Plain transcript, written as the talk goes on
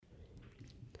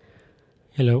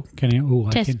Hello. Can you? Oh,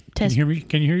 Test, Can you test. hear me?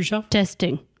 Can you hear yourself?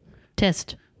 Testing.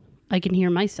 Test. I can hear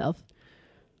myself.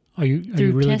 Are you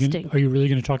Through really? testing. Are you really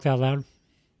going to talk that loud?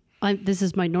 This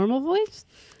is my normal voice?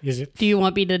 Is it? Do you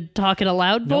want me to talk in a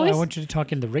loud No, voice? I want you to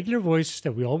talk in the regular voice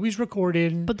that we always record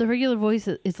in. But the regular voice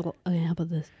is okay, how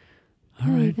about this? All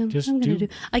right, I'm just gonna do.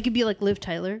 I could be like Liv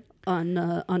Tyler on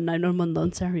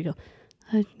 911 Sorry, we go.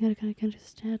 I gotta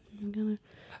just chat.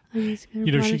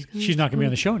 You know, she's not going to be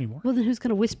on the show anymore. Well, then who's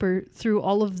gonna whisper through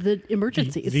all of the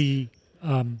emergencies? The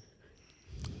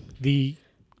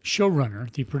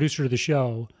showrunner, the producer of the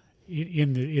show,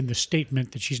 in the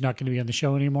statement that she's not going to be on the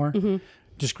show anymore,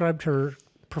 described her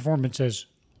performance as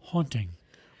haunting.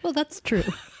 Well, that's true.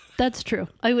 That's true.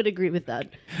 I would agree with that.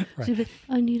 Right. She'd be,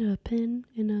 I need a pen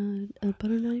and a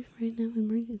butter knife right now.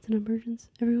 It's an emergency.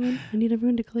 Everyone, I need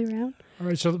everyone to clear out. All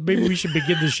right, so maybe we should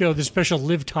begin the show, the special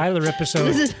Liv Tyler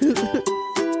episode.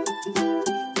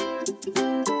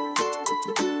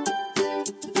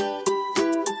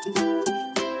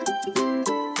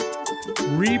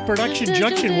 Reproduction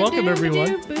Junction. Welcome,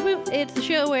 everyone. It's the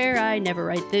show where I never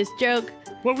write this joke.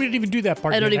 Well, we didn't even do that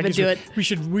part. I don't yet. even do it. We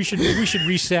should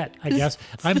reset. I guess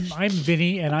I'm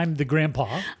Vinny and I'm the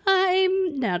grandpa.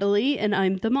 I'm Natalie and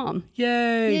I'm the mom.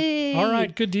 Yay! Yay. All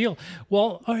right, good deal.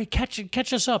 Well, all right, catch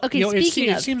us up. Okay, You know, speaking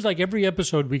it of- seems like every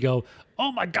episode we go,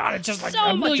 oh my God, it's just like So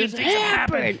a much million has things have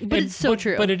happened. happened. But it's so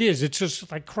true. But it is. It's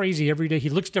just like crazy. Every day he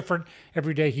looks different.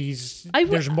 Every day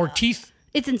there's more teeth.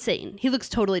 It's insane. He looks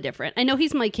totally different. I know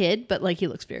he's my kid, but like he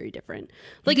looks very different.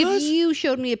 Like if does? you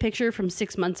showed me a picture from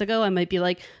 6 months ago, I might be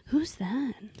like, "Who's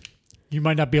that? You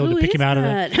might not be able Who to pick is him out of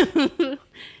that. that?"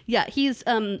 Yeah, he's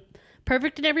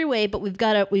perfect in every way, but we've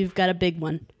got a big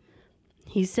one.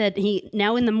 He said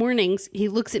now in the mornings he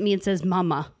looks at me and says,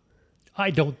 "Mama."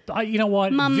 You know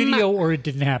what? Mama. Video or it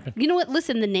didn't happen. You know what?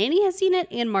 Listen, the nanny has seen it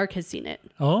and Mark has seen it.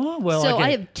 Oh, well, So I I get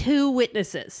it. have two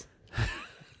witnesses.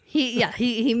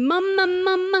 He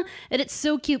mama, and it's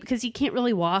so cute because he can't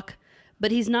really walk, but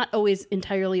he's not always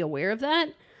entirely aware of that.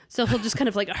 So he'll just kind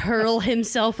of like hurl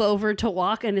himself over to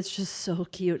walk, and it's just so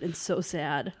cute and so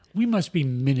sad. We must be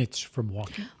minutes from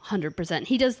walking. 100%.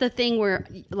 He does the thing where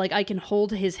like I can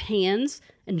hold his hands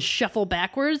and shuffle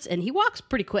backwards, and he walks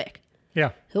pretty quick.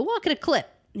 Yeah. He'll walk at a clip.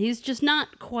 He's just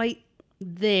not quite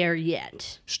there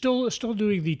yet. Still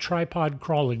doing the tripod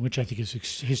crawling, which I think is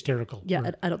hysterical. Yeah,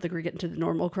 Where I don't think we're getting to the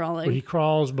normal he crawling.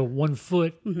 crawls, but one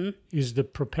foot is the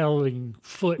propelling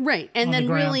foot. Right. And on then the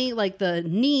ground. really like the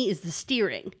knee is the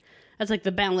steering. That's like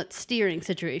the balanced steering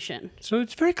situation. So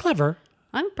it's very clever.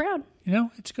 I'm proud. You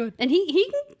know, it's good. And he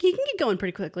can get going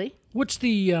pretty quickly. What's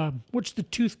the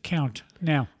tooth count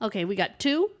now? Okay, we got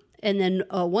 2 and then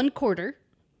 1/4.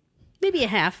 Maybe a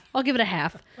half. I'll give it a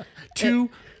half. 2.5.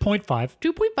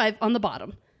 2.5 on the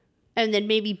bottom. And then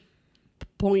maybe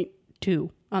 0.2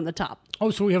 on the top. Oh,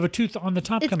 so we have a tooth on the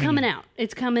top It's coming coming in. out.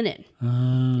 It's coming in.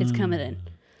 It's coming in.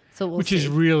 So we'll Which see. is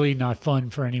really not fun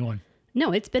for anyone.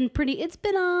 No, it's been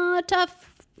a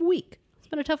tough week. It's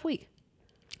been a tough week.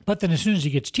 But then as soon as he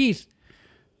gets teeth,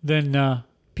 then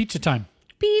pizza time.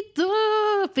 Pizza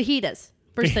fajitas.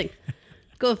 First thing.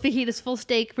 Go fajitas full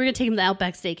steak. We're gonna take him to the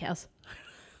Outback Steakhouse.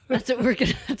 That's what we're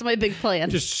gonna that's my big plan.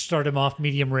 Just start him off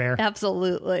medium rare.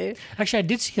 Absolutely. Actually, I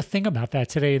did see a thing about that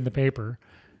today in the paper,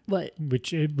 What?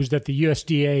 which it was that the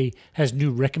USDA has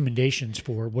new recommendations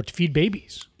for what to feed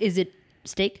babies. Is it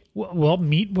steak? Well,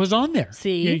 meat was on there.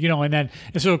 See? You know, and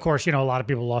so of course, you know, a lot of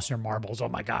people lost their marbles. Oh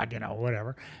my God, you know,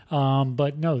 whatever.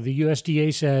 But no, the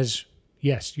USDA says,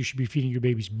 yes, you should be feeding your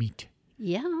babies meat.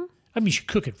 Yeah. I mean, you should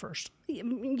cook it first.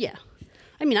 Yeah.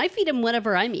 I mean, I feed him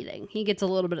whatever I'm eating. He gets a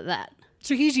little bit of that.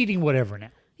 So he's eating whatever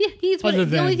now. Yeah, he's Other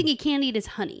the only than- thing he can't eat is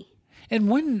honey. And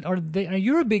when are they?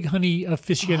 You're a big honey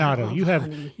aficionado. love You have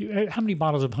honey. how many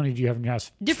bottles of honey do you have in your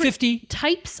house? Different 50.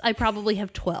 types, I probably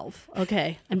have 12.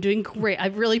 Okay. I'm doing great.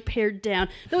 I've really pared down.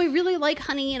 No, I really like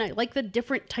honey and I like the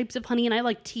different types of honey and I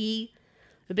like tea.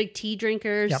 I'm a big tea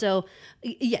drinker. Yep. So,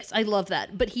 yes, I love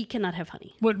that. But he cannot have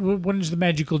honey. When is the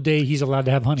magical day he's allowed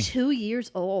to have honey? 2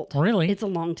 years old. Really? It's a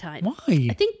long time. Why?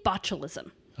 I think botulism.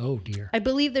 Oh dear. I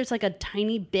believe there's like a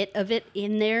tiny bit of it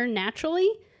in there naturally.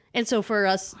 And so for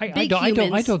us I big don't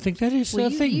humans, think that is well, a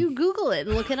thing. you Google it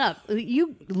and look it up.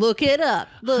 You look it up.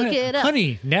 Look it up.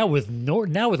 Honey now with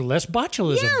less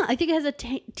botulism. Yeah, I think it has a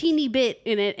teeny bit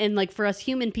in it, and like for us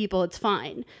human people, it's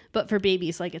fine, but for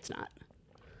babies, like it's not.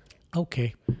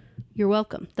 Okay. You're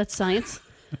welcome. That's science.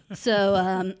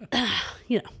 So,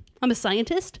 you know, I'm a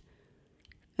scientist,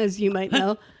 as you might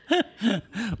know,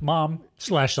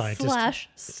 Mom/scientist.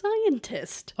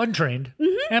 /scientist. Untrained.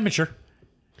 Mm-hmm. Amateur.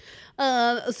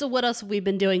 So what else have we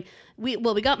been doing? We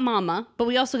got mama, but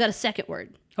we also got a second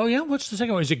word. Oh yeah? What's the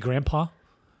second one? Is it grandpa?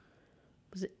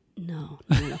 No.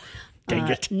 Dang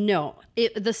it. No.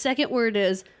 The second word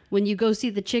is when you go see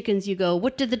the chickens, you go,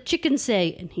 what did the chicken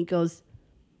say? And he goes,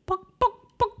 buck,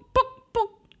 buck, buck, buck, buck.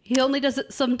 He only does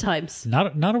it sometimes.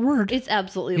 Not a word. It's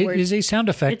absolutely a word. It is a sound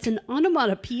effect. It's an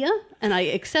onomatopoeia, and I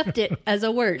accept it as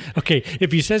a word. Okay,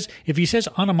 if he says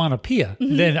onomatopoeia,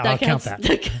 then I'll count that.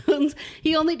 That counts.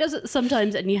 He only does it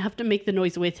sometimes, and you have to make the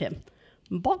noise with him.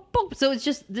 Bonk, bonk. So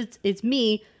it's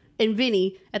me and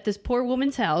Vinny at this poor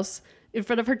woman's house in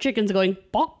front of her chickens going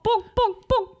bonk, bonk, bonk,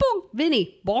 bonk, bonk.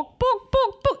 Vinny, bonk, bonk,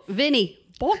 bonk, bonk. Vinny,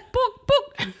 bonk, bonk,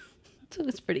 bonk. So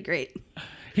it's pretty great.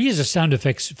 He is a sound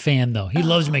effects fan, though. He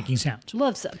loves making sounds,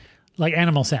 Loves them. like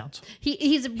animal sounds.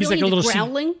 He's really like a little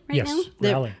growling right yes,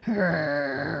 now. growling.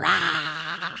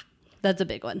 That's a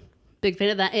big one. Big fan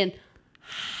of that. And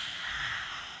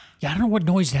Yeah, I don't know what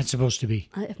noise that's supposed to be.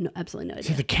 I have absolutely no Is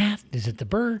idea. it the cat? Is it the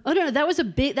bird? Oh no, that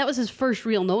was his first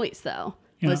real noise though.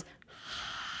 Yeah. Was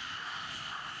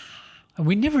And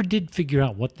we never did figure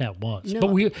out what that was. No.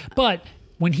 But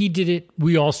when he did it,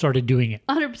 we all started doing it.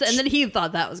 100%. And then he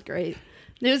thought that was great.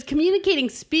 It was communicating.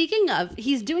 Speaking of,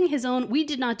 he's doing his own. We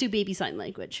did not do baby sign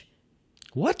language.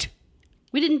 What?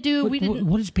 We didn't do. We didn't.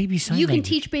 What is baby sign You language? can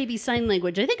teach baby sign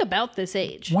language. I think about this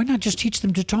age. Why not just teach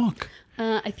them to talk?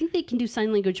 I think they can do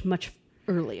sign language much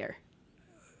earlier.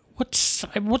 What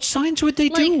signs would they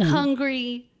Like do?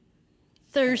 hungry,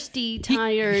 thirsty,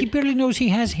 tired. He barely knows he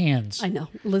has hands. I know.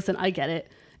 Listen, I get it.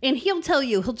 And he'll tell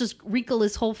you. He'll just wrinkle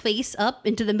his whole face up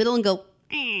into the middle and go,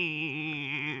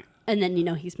 and then you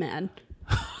know he's mad.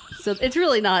 So it's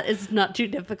really not. It's not too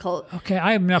difficult. Okay,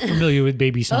 I am not familiar with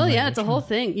baby sign Oh language. yeah, it's a whole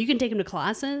thing. You can take him to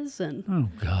classes and. Oh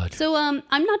God. So I'm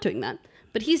not doing that.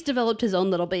 But he's developed his own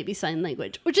little baby sign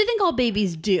language, which I think all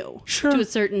babies do. Sure. To a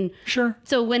certain. Sure.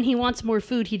 So when he wants more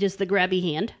food, he does the grabby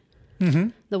hand. Mm-hmm.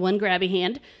 The one grabby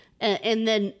hand. And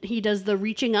then he does the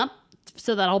reaching up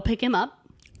so that I'll pick him up.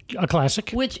 A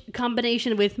classic. Which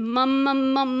combination with mama,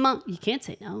 mama. You can't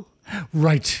say no.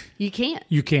 Right. You can't.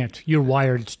 You can't. You're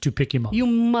wired to pick him up. You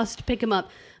must pick him up.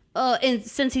 And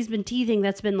since he's been teething,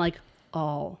 that's been like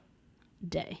all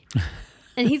day.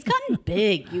 And he's gotten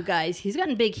big, you guys. He's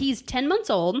gotten big. He's 10 months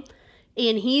old,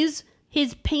 and his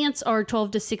pants are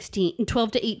 12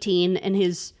 to 18, and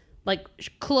his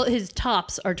his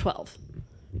tops are 12.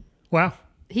 Wow.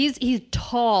 He's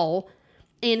tall,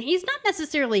 and he's not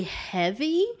necessarily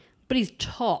heavy, but he's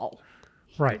tall.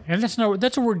 Right. And that's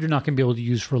a word you're not going to be able to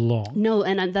use for long. No,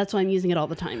 and that's why I'm using it all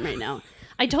the time right now.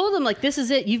 I told him, this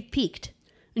is it. You've peaked.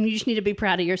 And you just need to be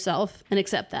proud of yourself and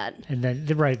accept that. And then,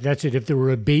 right, that's it. If there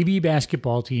were a baby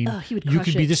basketball team, he would you crush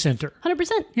could be it. the center.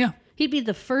 100%. Yeah. He'd be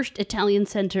the first Italian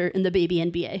center in the baby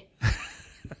NBA.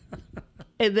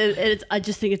 And then I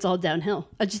just think it's all downhill.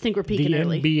 I just think we're peaking The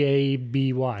early.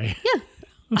 NBABY.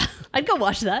 Yeah. I'd go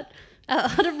watch that.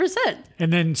 100%.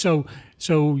 And then so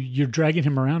you're dragging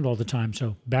him around all the time.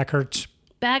 So back hurts.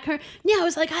 Back hurt. Yeah, I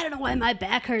was like, I don't know why my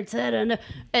back hurts. I don't know.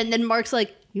 And then Mark's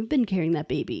like, you've been carrying that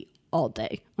baby all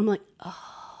day. I'm like,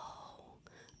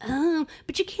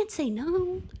 but you can't say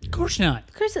no. Of course not.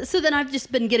 Of course. So then I've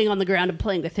just been getting on the ground and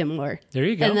playing with him more. There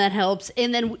you go. And that helps.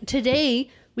 And then today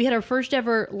we had our first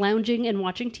ever lounging and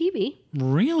watching TV.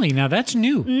 Really? Now that's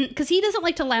new. Because he doesn't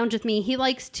like to lounge with me. He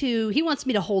wants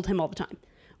me to hold him all the time.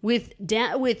 With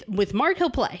Mark, he'll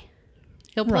play.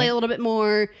 He'll play Right. a little bit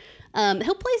more.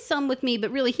 He'll play some with me, but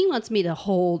really he wants me to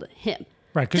hold him.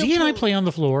 Right, because He'll he and I pull- play on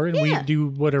the floor and Yeah. we do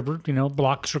whatever,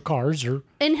 blocks or cars or.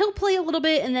 And he'll play a little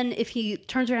bit, and then if he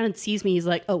turns around and sees me, he's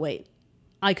like, oh, wait,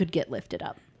 I could get lifted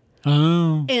up.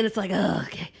 Oh. And it's like, oh,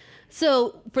 okay.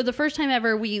 So for the first time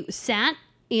ever, we sat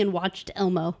and watched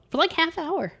Elmo for half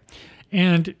hour.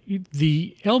 And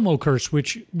the Elmo curse,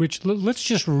 which let's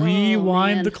just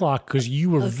rewind man. the clock because you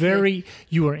were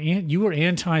you were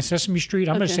anti Sesame Street.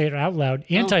 I'm going to Okay. say it out loud: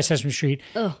 anti Sesame Street,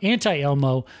 anti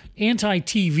Elmo, anti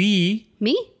TV.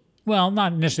 Me? Well,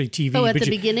 not necessarily TV. Oh, at but the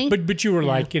beginning? but you were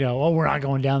like, we're not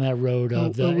going down that road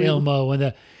of the we- Elmo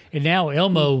and now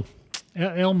Elmo's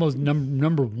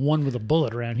number one with a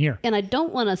bullet around here. And I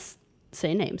don't want to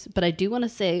say names, but I do want to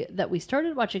say that we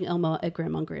started watching Elmo at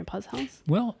Grandma and Grandpa's house.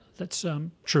 Well, that's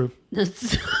true.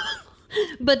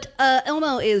 But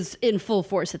Elmo is in full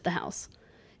force at the house.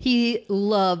 He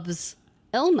loves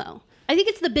Elmo. I think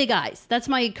it's the big eyes. That's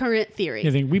my current theory.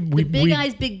 I think we the big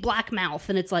eyes, big black mouth,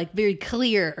 and it's very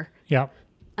clear. Yeah,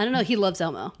 I don't know. He loves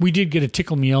Elmo. we did get a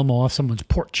Tickle Me Elmo off someone's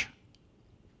porch.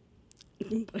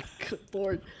 Good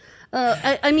Lord.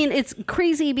 I mean, it's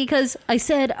crazy because I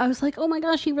was like, oh my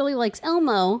gosh, he really likes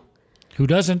Elmo. Who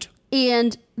doesn't?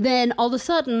 And then all of a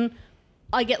sudden,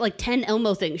 I get 10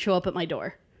 Elmo things show up at my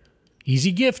door.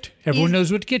 Easy gift. Everyone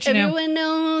knows what to get you now. Everyone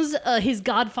knows his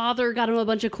godfather got him a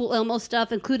bunch of cool Elmo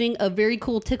stuff, including a very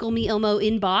cool Tickle Me Elmo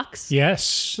inbox.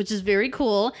 Yes. Which is very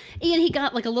cool. And he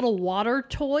got like a little water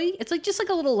toy. It's like just like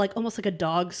a little, like almost like a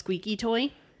dog squeaky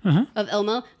toy of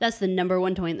Elmo. That's the number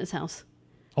one toy in this house.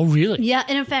 Oh, really? Yeah.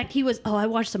 And in fact, I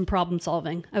watched some problem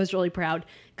solving. I was really proud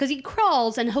because he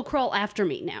crawls and he'll crawl after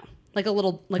me now, like a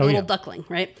little duckling,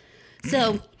 right?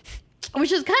 So,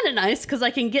 which is kind of nice because I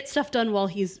can get stuff done while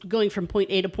he's going from point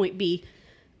A to point B.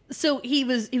 So he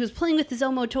was playing with his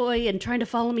Elmo toy and trying to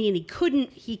follow me, and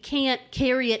he can't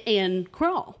carry it and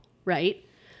crawl, right?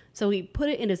 So he put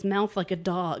it in his mouth like a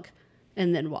dog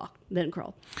and then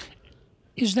crawled.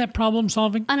 Is that problem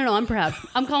solving? I don't know. I'm proud.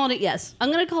 I'm calling it yes.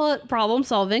 I'm going to call it problem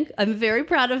solving. I'm very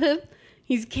proud of him.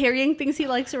 He's carrying things he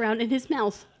likes around in his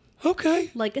mouth. Okay.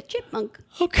 Like a chipmunk.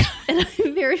 Okay. And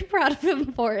I'm very proud of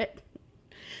him for it.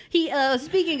 He,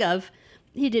 speaking of,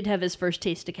 he did have his first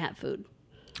taste of cat food.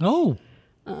 Oh.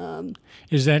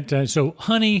 Is that, so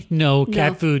honey, no,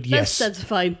 cat food, yes. That's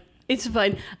fine. It's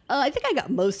fine. I think I got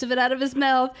most of it out of his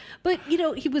mouth, but,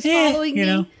 he was following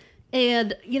me.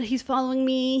 And, he's following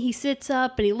me. He sits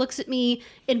up and he looks at me.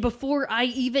 And before I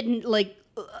even,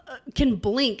 can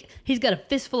blink, he's got a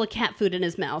fistful of cat food in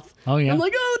his mouth. Oh, yeah. I'm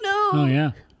like, oh, no. Oh,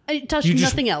 yeah. I touched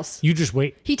nothing else. You just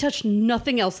wait. He touched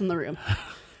nothing else in the room.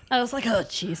 I was like, oh,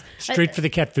 jeez. Straight for the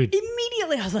cat food.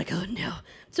 Immediately, I was like, oh, no.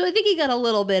 So I think he got a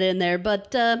little bit in there, but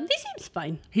he seems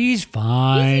fine. He's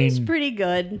fine. He seems pretty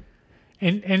good.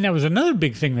 And that was another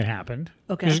big thing that happened.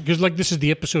 Okay. Because this is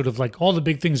the episode of all the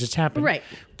big things that's happened. Right.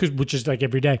 Which is like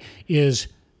every day, is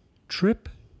trip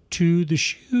to the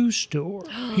shoe store.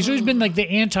 He's always been like the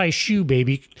anti-shoe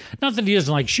baby. Not that he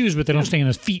doesn't like shoes, but they don't stay on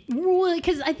his feet. Well,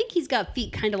 because I think he's got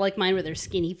feet kind of like mine where they're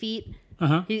skinny feet.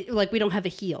 Uh-huh. We don't have a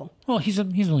heel. Well, he's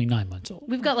only 9 months old.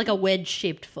 We've got like a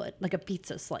wedge-shaped foot, like a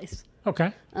pizza slice.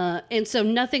 Okay. And so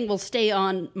nothing will stay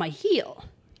on my heel.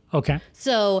 Okay.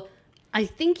 So I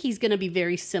think he's going to be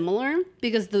very similar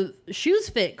because the shoes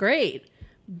fit great.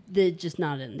 They're just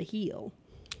not in the heel.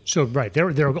 So, right.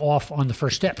 They're off on the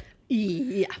first step.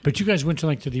 Yeah. But you guys went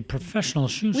to the professional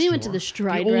shoe store. We went to the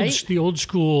Stride Rite. The old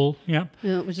school, yeah.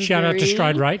 Shout out to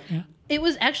Stride Rite. Yeah. It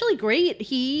was actually great.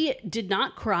 He did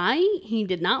not cry. He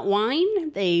did not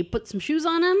whine. They put some shoes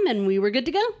on him and we were good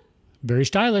to go. Very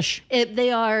stylish. They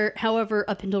are, however,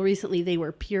 up until recently, they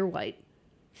were pure white.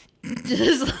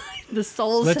 Just like the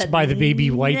soles Let's buy the baby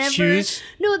white shoes.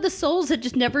 No, the soles had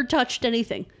just never touched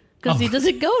anything because he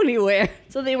doesn't go anywhere.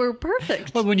 So they were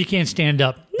perfect. Well, when you can't stand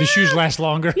up, the shoes last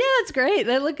longer. Yeah, it's great.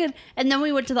 They look good. And then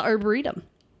we went to the Arboretum.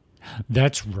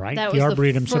 That's right. That the was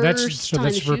Arboretum. the So that's first time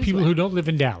the for shoes people went. who don't live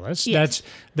in Dallas. Yes.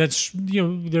 That's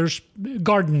there's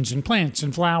gardens and plants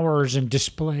and flowers and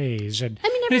displays and I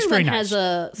mean, it's very everyone nice.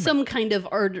 has some kind of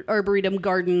arboretum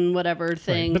garden, whatever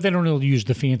thing. Right. But they don't really use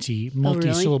the fancy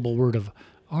multi-syllable word of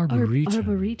arboretum.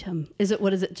 Arboretum.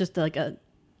 What is it? Just like a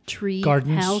tree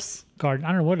Gardens. house? Garden. I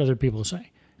don't know what other people say.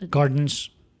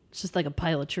 Gardens. It's just like a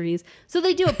pile of trees. So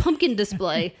they do a pumpkin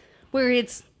display where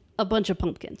it's a bunch of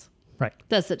pumpkins. Right.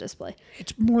 That's the display.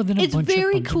 It's more than a It's bunch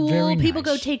very of cool. Very People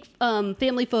nice. go take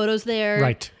family photos there.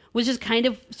 Right. Which is kind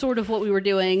of sort of what we were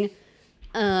doing.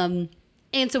 And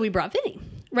so we brought Vinny.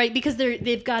 Right, because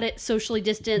they've got it socially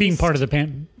distanced. being part of the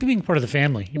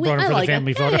family. You brought him for the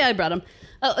family photo. Yeah, I brought him.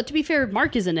 To be fair,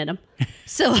 Mark isn't in him,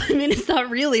 so I mean it's not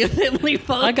really a family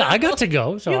photo. I got to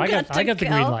go, so I got the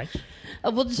green light.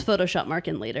 We'll just Photoshop Mark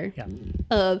in later.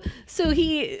 Yeah. So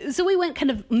we went kind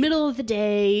of middle of the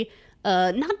day.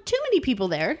 Not too many people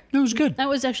there. That was good. That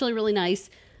was actually really nice.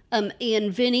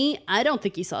 And Vinny, I don't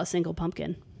think he saw a single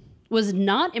pumpkin. Was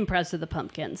not impressed with the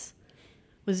pumpkins.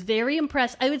 Was very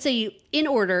impressed. I would say in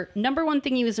order, number one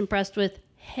thing he was impressed with,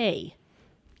 hay.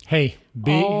 Hay.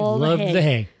 Love the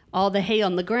hay. All the hay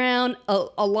on the ground.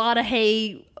 A lot of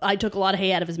hay. I took a lot of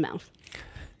hay out of his mouth.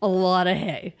 A lot of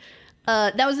hay.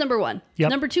 That was number one. Yep.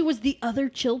 Number two was the other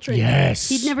children. Yes.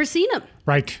 He'd never seen them.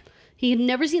 Right. He had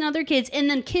never seen other kids. And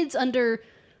then kids under,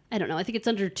 I don't know, I think it's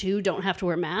under 2 don't have to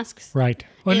wear masks. Right.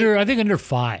 I think under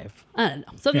 5. I don't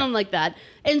know. Something like that.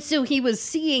 And so he was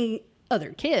seeing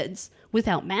other kids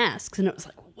without masks. And it was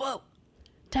like, whoa,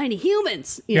 tiny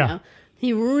humans. You know?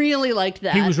 He really liked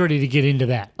that. He was ready to get into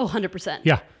that. Oh, 100%.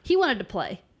 Yeah. He wanted to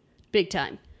play big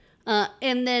time.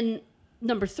 And then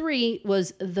number 3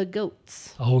 was the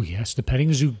goats. Oh, yes. The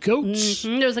petting zoo goats.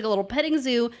 There was like a little petting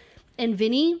zoo. And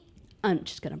Vinny, I'm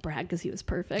just going to brag because he was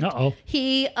perfect. Uh-oh.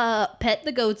 He pet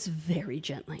the goats very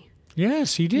gently.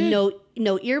 Yes, he did.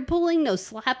 No ear pulling, no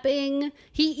slapping.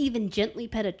 He even gently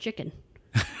pet a chicken.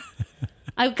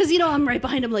 Because, I'm right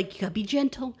behind him like, you got to be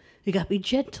gentle. You got to be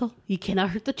gentle. You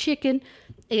cannot hurt the chicken.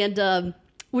 And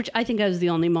Which I think I was the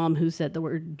only mom who said the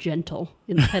word gentle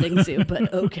in the petting zoo,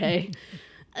 but okay.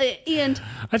 And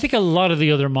I think a lot of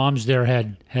the other moms there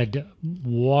had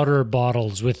water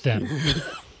bottles with them.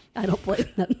 I don't blame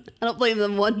them. I don't blame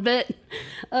them one bit.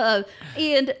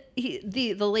 And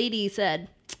the lady said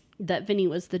that Vinny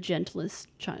was the gentlest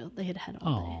child they had had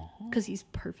all day because he's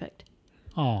perfect.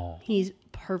 Oh, He's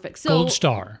perfect. So gold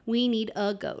star. we need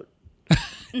a goat.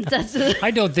 That's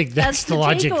I don't think that's the the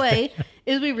logic. takeaway.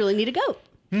 Is we really need a goat.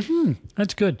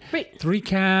 That's good. Right. 3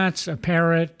 cats, a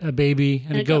parrot, a baby,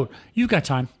 and a goat. You've got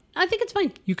time. I think it's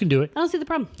fine. You can do it. I don't see the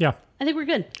problem. Yeah. I think we're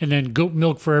good. And then goat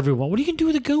milk for everyone. What are you going to do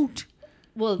with a goat?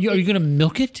 Well, Are you going to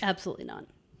milk it? absolutely not.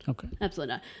 Okay.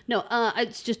 Absolutely not. No,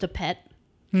 it's just a pet.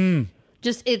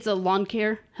 Just it's a lawn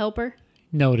care helper,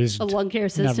 No, it isn't. a lawn care Not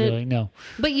assistant. really. No.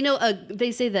 But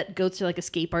they say that goats are like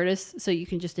escape artists, so you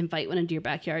can just invite one into your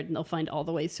backyard and they'll find all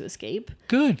the ways to escape.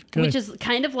 Good. Which is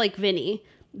kind of like Vinny,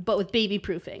 but with baby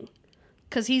proofing.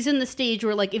 Because he's in the stage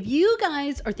where, like, if you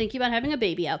guys are thinking about having a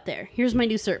baby out there, here's my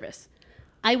new service.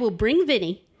 I will bring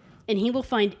Vinny, and he will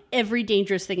find every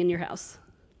dangerous thing in your house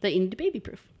that you need to baby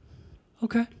proof.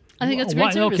 Okay. I think that's a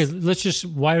great service. Okay, let's just.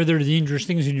 Why are there dangerous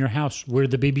things in your house where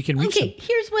the baby can reach Okay, them?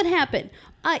 here's what happened.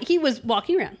 He was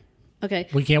walking around. Okay.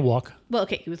 We can't walk. Well,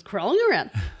 okay, he was crawling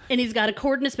around, and he's got a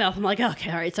cord in his mouth. I'm like,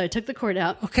 okay, all right. So I took the cord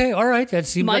out. Okay, all right. That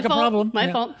seems like fault, a problem. My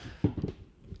Yeah. fault.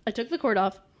 I took the cord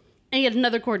off, and he had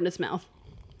another cord in his mouth.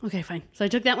 Okay, fine. So I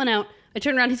took that one out. I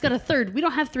turned around. He's got a third. We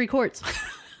don't have 3 cords.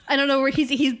 I don't know where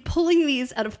he's pulling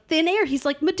these out of thin air. He's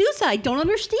like, Medusa, I don't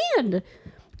understand.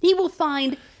 He will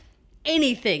find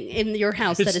anything in your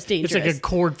house that is dangerous. It's like a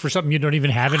cord for something you don't even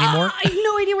have anymore. I have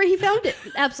no idea where he found it.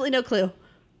 Absolutely no clue.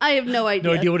 I have no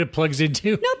idea. No idea what it plugs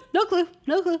into. Nope, no clue,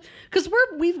 no clue. Because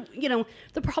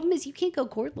the problem is you can't go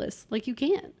cordless. Like you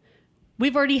can't.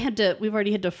 We've already had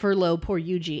to furlough poor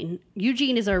Eugene.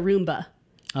 Eugene is our Roomba.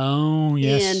 Oh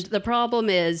yes. And the problem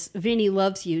is Vinny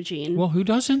loves Eugene. Well, who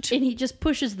doesn't? And he just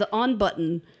pushes the on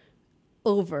button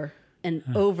over and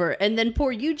over. And then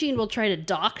poor Eugene will try to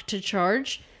dock to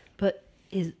charge. But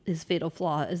his fatal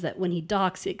flaw is that when he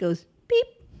docks, it goes beep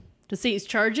to see he's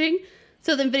charging.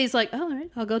 So then Vinny's like, oh, all right,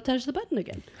 I'll go touch the button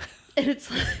again. And it's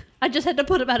like, I just had to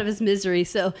put him out of his misery.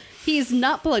 So he's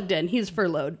not plugged in. He's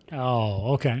furloughed.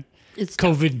 Oh, okay. It's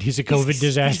COVID. He's a COVID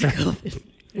disaster.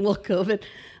 Well, COVID.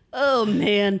 Oh,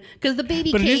 man. Because the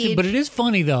baby But cage. it is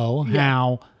funny though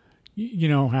how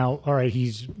all right,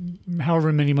 he's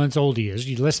however many months old he is.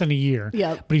 He's less than a year.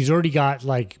 Yeah. But he's already got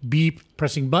like beep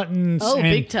pressing buttons. Oh, and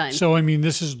big time. So I mean,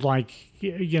 this is like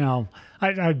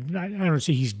I don't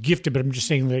say he's gifted, but I'm just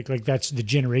saying like that's the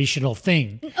generational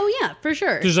thing. Oh, yeah, for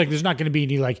sure. There's not going to be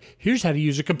any like here's how to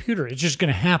use a computer. It's just going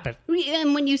to happen.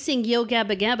 And when you sing Yo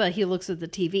Gabba Gabba, he looks at the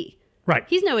TV. Right.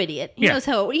 He's no idiot. He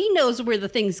knows where the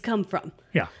things come from.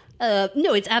 Yeah.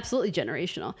 No, it's absolutely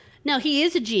generational. Now, he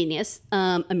is a genius.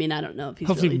 I mean, I don't know if he's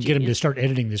Hopefully really we can get him to genius. start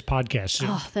editing this podcast soon.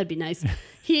 Oh, that'd be nice.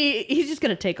 He's just going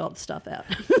to take all the stuff out.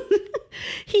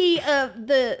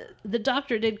 The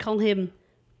doctor did call him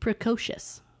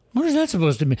precocious. What is that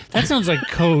supposed to mean? That sounds like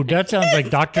code. That sounds like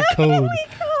doctor code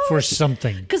for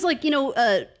something. Because,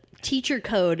 teacher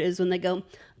code is when they go,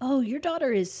 oh, your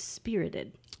daughter is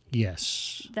spirited.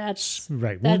 Yes. That's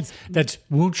Right. That's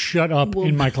Won't shut up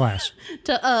in my class.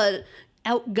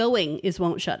 outgoing is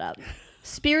won't shut up.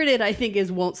 Spirited, I think,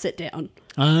 is won't sit down.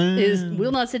 Ah. Is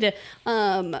will not sit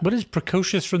down. What does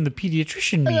precocious from the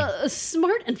pediatrician mean?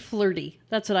 Smart and flirty.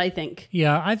 That's what I think.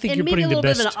 Yeah, I think And you're maybe putting a the little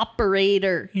bit best. of an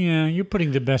operator. Yeah, you're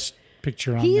putting the best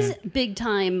picture on He's that. big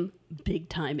time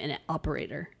an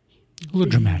operator. A little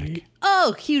dramatic.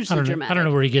 Oh, hugely I don't know. dramatic. I don't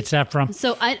know where he gets that from.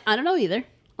 So I don't know either.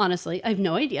 Honestly, I have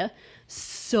no idea.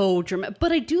 So dramatic.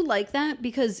 But I do like that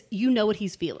because you know what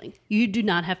he's feeling. You do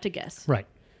not have to guess. Right.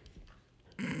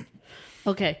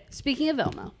 Okay. Speaking of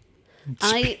Elmo.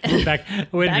 Wait a Back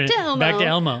minute. to Elmo. Back to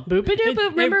Elmo. Boop-a-doop-boop.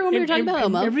 Remember when we were talking about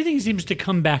Elmo? Everything seems to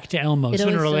come back to Elmo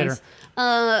sooner or later.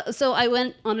 So I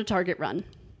went on a Target run,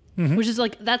 which is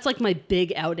that's like my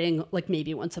big outing, like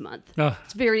maybe once a month. Oh.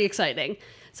 It's very exciting.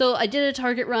 So I did a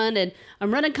Target run and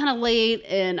I'm running kind of late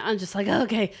and I'm just like,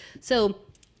 okay. So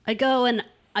I go and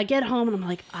I get home and I'm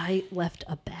like, I left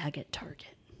a bag at Target.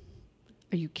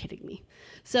 Are you kidding me?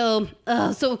 So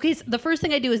the first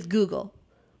thing I do is Google,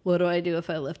 what do I do if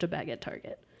I left a bag at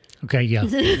Target? Okay, yeah,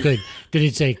 good. Did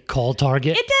it say call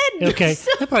Target? It did. Okay, So-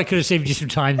 that probably could have saved you some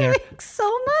time there. So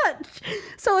much.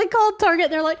 So I called Target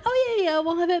and they're like, oh yeah,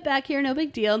 we'll have it back here. No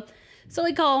big deal. So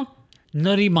I call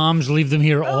Nutty moms leave them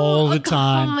here all the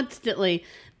time. constantly.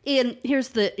 And here's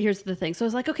the thing. So I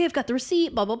was like, okay, I've got the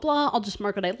receipt, blah, blah, blah. I'll just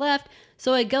mark what I left.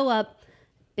 So I go up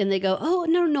and they go, oh,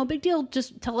 no, big deal.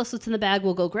 Just tell us what's in the bag.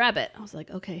 We'll go grab it. I was like,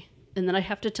 okay, and then I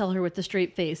have to tell her with a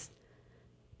straight face,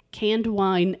 canned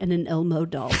wine and an Elmo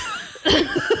doll.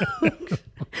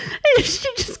 And she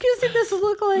just gives me this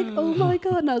look like, oh my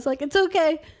God. And I was like, it's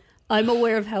okay. I'm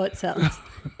aware of how it sounds.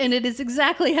 And it is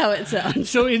exactly how it sounds.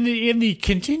 So in the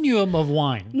continuum of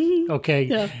wine, okay,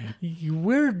 Yeah.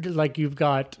 you've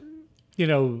got,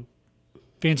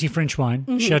 fancy French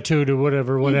wine, Chateau de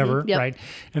whatever, Yep. right?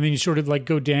 And then you sort of like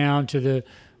go down to the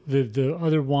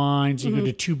other wines. You go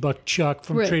to $2 Chuck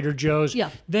from Right. Trader Joe's. Yeah.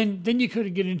 Then you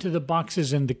could get into the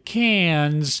boxes and the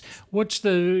cans. Where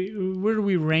are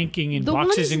we ranking in The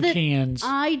boxes ones and that cans?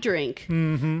 I drink,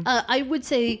 I would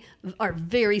say are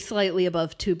very slightly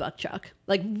above $2 Chuck.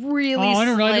 Like really I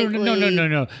don't know. slightly.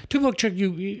 No. $2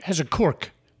 Chuck has a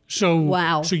cork. So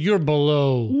Wow. So you're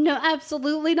below. No,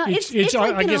 absolutely not. It's- It's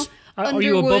like, I guess, are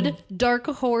you Underwood, above- Dark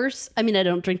Horse. I mean, I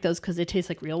don't drink those because they taste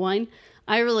like real wine.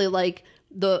 I really like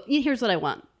here's what I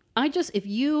want. If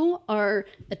you are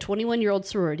a 21-year-old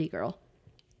sorority girl,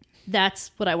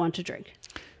 that's what I want to drink.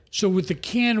 So with the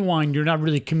canned wine, you're not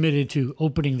really committed to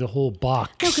opening the whole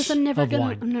box. No, because I'm never of gonna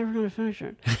wine. finish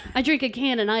it. I drink a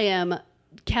can and I am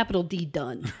capital D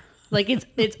done. Like it's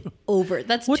over.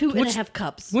 That's What- 2.5 what's-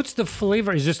 cups. What's the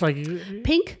flavor? Is this like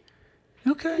Pink.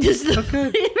 okay? Is the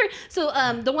Okay. flavor. So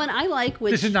the one I like,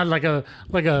 which This is not like a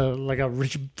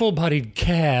rich full-bodied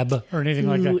cab or anything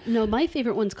like that. no, my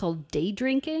favorite one's called Day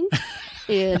Drinking,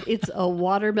 and it's a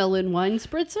watermelon wine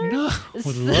spritzer. No,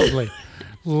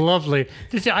 lovely.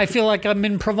 I feel like I'm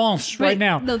in Provence right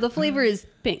now. No, the flavor is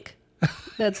pink.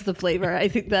 That's the flavor. I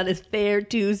think that is fair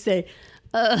to say.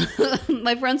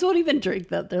 My friends won't even drink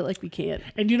that. They're like, we can't.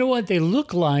 And you know what? They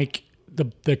look like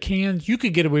the cans. You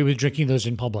could get away with drinking those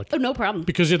in public Oh, no problem.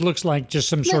 because it looks like just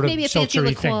some sort Maybe a of fancy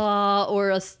seltzery La thing. Croix or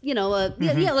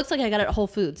yeah, it looks like I got it at Whole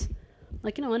Foods.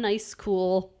 Like, a nice,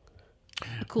 cool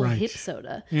Right. hip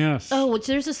soda. Yes. Oh, which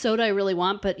there's a soda I really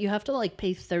want, but you have to like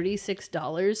pay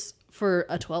 $36 for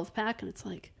a 12 pack, and it's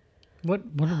like, What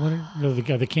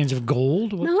are the cans of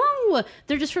gold? What? no,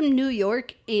 they're just from New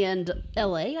York and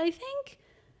LA, I think.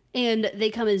 And they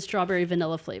come in strawberry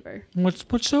vanilla flavor.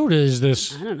 What soda is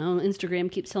this? I don't know. Instagram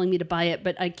keeps telling me to buy it,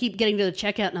 but I keep getting to the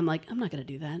checkout and I'm like, I'm not going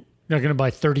to do that. You're going to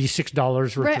buy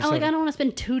 $36 worth Right? of I'm like, soda. I don't want to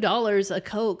spend $2 a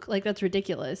Coke. Like, that's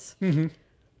ridiculous. Mm-hmm.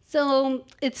 So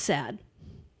it's sad.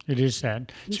 It is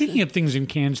sad. Speaking of things in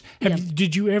cans,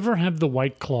 did you ever have the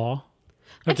White Claw?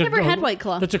 I've never had White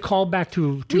Claw. That's a callback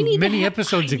to need to many have-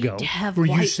 episodes I need ago to have where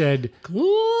you White- said,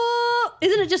 Ooh,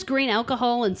 isn't it just green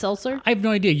alcohol and seltzer? I have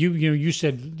no idea. You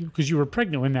said because you were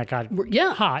pregnant when that got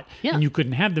Yeah. hot Yeah. and you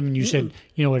couldn't have them and you said,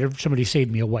 what, somebody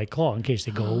saved me a White Claw in case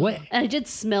they go away. And I did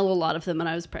smell a lot of them when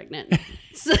I was pregnant.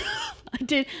 So I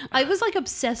did. I was like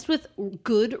obsessed with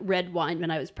good red wine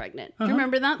when I was pregnant. Do you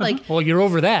remember that? Like, Well, you're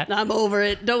over that. I'm over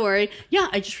it. Don't worry. Yeah,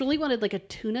 I just really wanted like a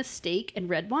tuna steak and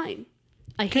red wine.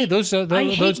 I Okay, hate, those I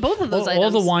hate both of those all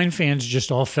items. the wine fans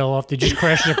just all fell off. They just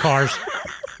crashed their cars.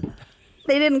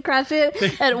 They didn't crash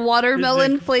it at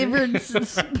watermelon flavored.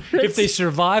 If they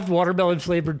survived watermelon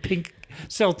flavored pink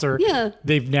seltzer, Yeah.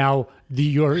 they've now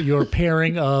your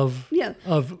pairing of Yeah,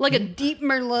 of like a deep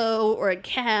Merlot or a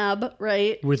Cab,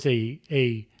 right? with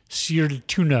a seared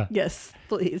tuna. Yes,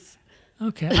 please.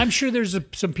 Okay, I'm sure there's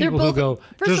some people both- who go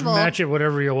first just of all, match it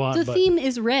whatever you want. The but theme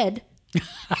is red.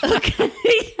 Okay,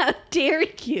 how dare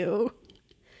you?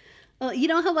 You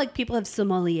know how like people have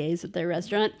sommeliers at their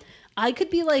restaurant? I could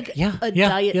be like Yeah, a yeah,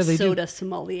 diet yeah, they do. soda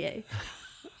sommelier.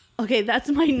 Okay, that's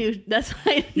my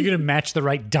you're gonna match the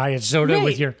right diet soda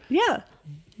with your. yeah.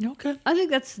 Okay. I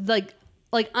think that's like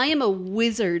I am a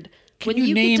wizard. When you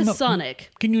you get to name-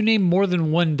 Sonic, Can you name more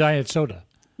than one diet soda?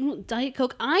 Diet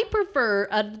Coke. I prefer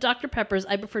Dr. Pepper's.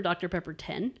 I prefer Dr. Pepper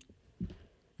 10.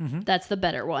 That's the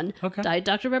better one. Okay. Diet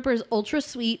Dr. Pepper is ultra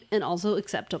sweet and also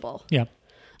acceptable. Yeah.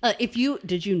 If you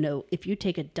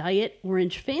take a Diet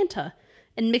Orange Fanta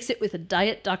and mix it with a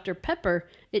Diet Dr. Pepper,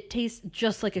 it tastes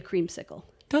just like a creamsicle.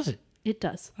 Does it? It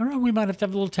does. I don't know. We might have to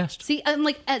have a little test. See, I'm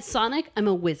like at Sonic, I'm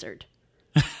a wizard.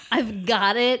 I've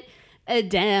got it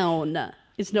down.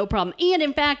 It's no problem. And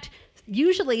in fact,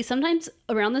 usually, sometimes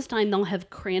around this time, they'll have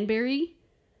cranberry,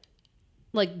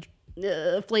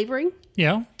 flavoring.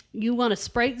 Yeah. You want a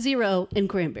Sprite Zero and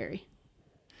cranberry.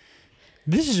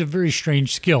 This is a very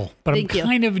strange skill, but Thank I'm you.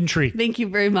 kind of intrigued. Thank you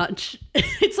very much.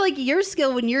 It's like your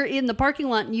skill when you're in the parking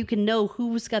lot and you can know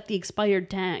who's got the expired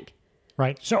tag.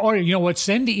 Right. So, or you know what?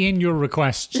 Send in your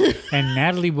requests, and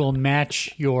Natalie will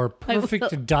match your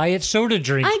perfect diet soda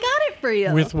drink I got it for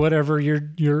you. with whatever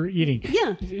you're eating.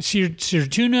 Yeah. Seared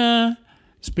tuna,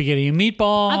 spaghetti and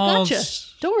meatballs. I've got you.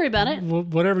 Don't worry about it.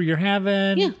 Whatever you're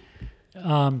having. Yeah.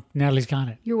 Natalie's got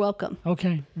it. You're welcome.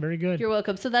 Okay, very good. You're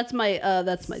welcome. So that's my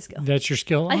skill. That's your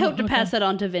skill. I hope to pass that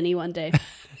on to Vinny one day.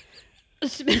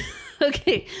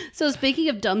 Okay, so speaking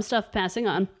of dumb stuff passing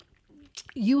on,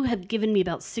 you have given me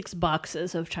about 6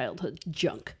 boxes of childhood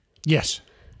junk. Yes.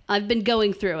 I've been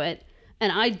going through it,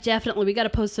 and we got to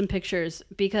post some pictures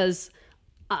because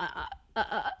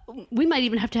we might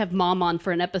even have to have Mom on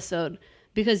for an episode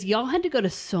because y'all had to go to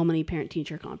so many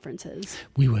parent-teacher conferences.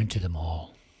 We went to them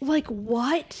all. Like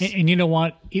what? And you know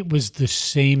what? It was the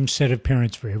same set of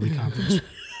parents for every conference.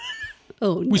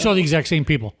 Oh, no. We saw the exact same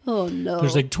people. Oh, no.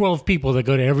 There's like 12 people that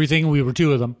go to everything, and we were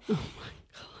 2 of them. Oh, my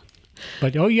God.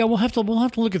 But, we'll have to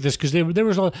look at this because there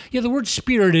was the word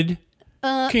spirited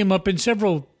came up in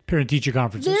several parent-teacher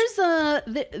conferences.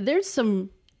 There's some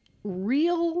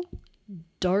real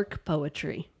dark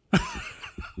poetry.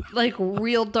 Like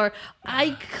real dark.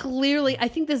 I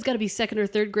think this has got to be 2nd or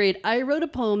 3rd grade. I wrote a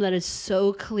poem that is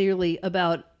so clearly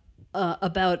about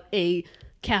a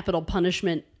capital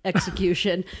punishment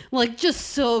execution, like just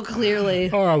so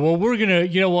clearly. All right. Well, we're gonna.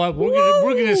 You know what?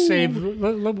 We're gonna save.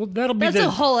 That'll be That's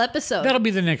a whole episode. That'll be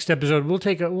the next episode. We'll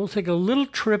take a little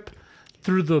trip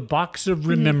through the box of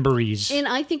rememberies. And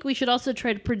I think we should also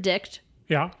try to predict.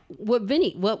 Yeah.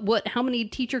 How many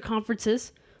teacher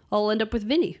conferences I'll end up with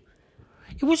Vinny.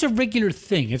 It was a regular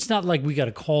thing. It's not like we got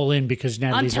to call in because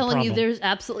Natalie's I'm telling a problem. you, there's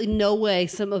absolutely no way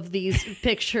some of these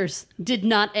pictures did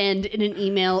not end in an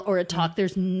email or a talk.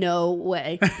 There's no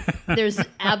way. There's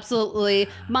absolutely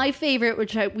my favorite,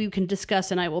 which we can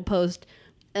discuss and I will post.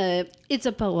 It's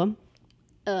a poem,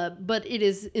 but it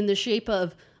is in the shape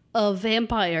of a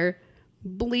vampire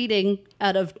bleeding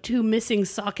out of 2 missing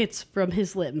sockets from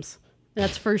his limbs.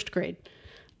 That's 1st grade.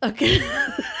 Okay.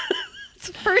 It's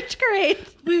 1st grade.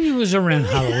 Maybe it was around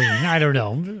Halloween. I don't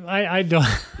know. I don't.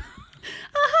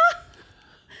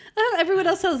 Everyone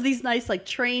else has these nice like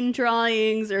train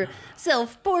drawings or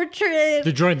self-portrait.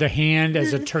 The hand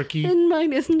as a turkey. And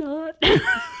mine is not. It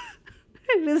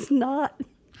is not.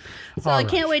 So I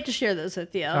can't wait to share those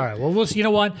with you. All right. Well, you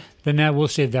know what? Then we'll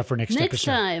save that for next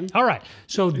episode. Time. All right.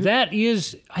 So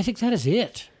I think that is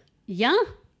it. Yeah.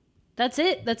 That's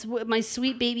it. That's what my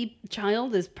sweet baby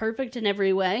child is perfect in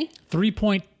every way.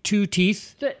 3.2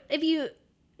 teeth. But if you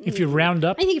round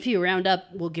up. I think if you round up,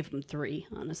 we'll give them 3,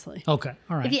 honestly. Okay.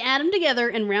 All right. If you add them together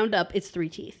and round up, it's 3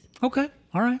 teeth. Okay.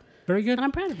 All right. Very good. And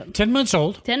I'm proud of them. 10 months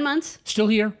old. 10 months. Still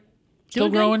here. Still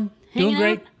Doing good. growing. Doing Hanging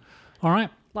great. out. All right.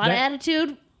 A lot of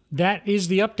attitude. That is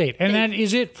the update. And that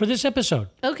is it for this episode.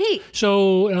 Okay.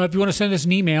 So if you want to send us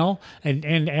an email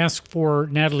and ask for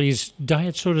Natalie's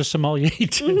diet soda sommelier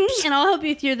tips. Mm-hmm. And I'll help you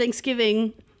with your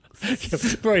Thanksgiving.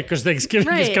 Right, because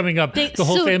Thanksgiving is coming up. The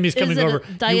whole family's coming over.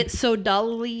 Diet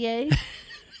sommelier.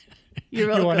 You're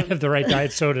welcome. You want to have the right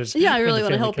diet sodas. Yeah, I really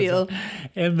want to help you.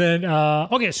 And then,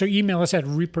 so email us at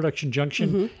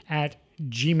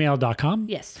reproductionjunction@gmail.com.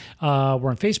 Yes. We're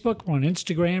on Facebook. We're on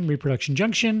Instagram, Reproduction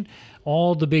Junction.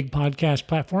 All the big podcast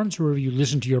platforms, wherever you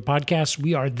listen to your podcasts,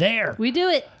 we are there. We do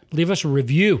it. Leave us a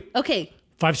review. Okay.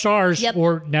 5 stars,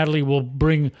 or Natalie will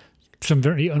bring some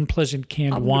very unpleasant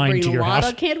canned wine to your house. A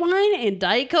lot of canned wine and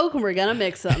Diet Coke, and we're going to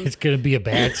mix them. It's going to be a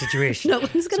bad situation. No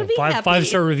one's going to be happy.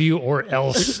 5-star review or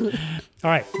else. All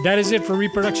right. That is it for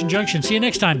Reproduction Junction. See you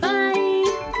next time. Bye.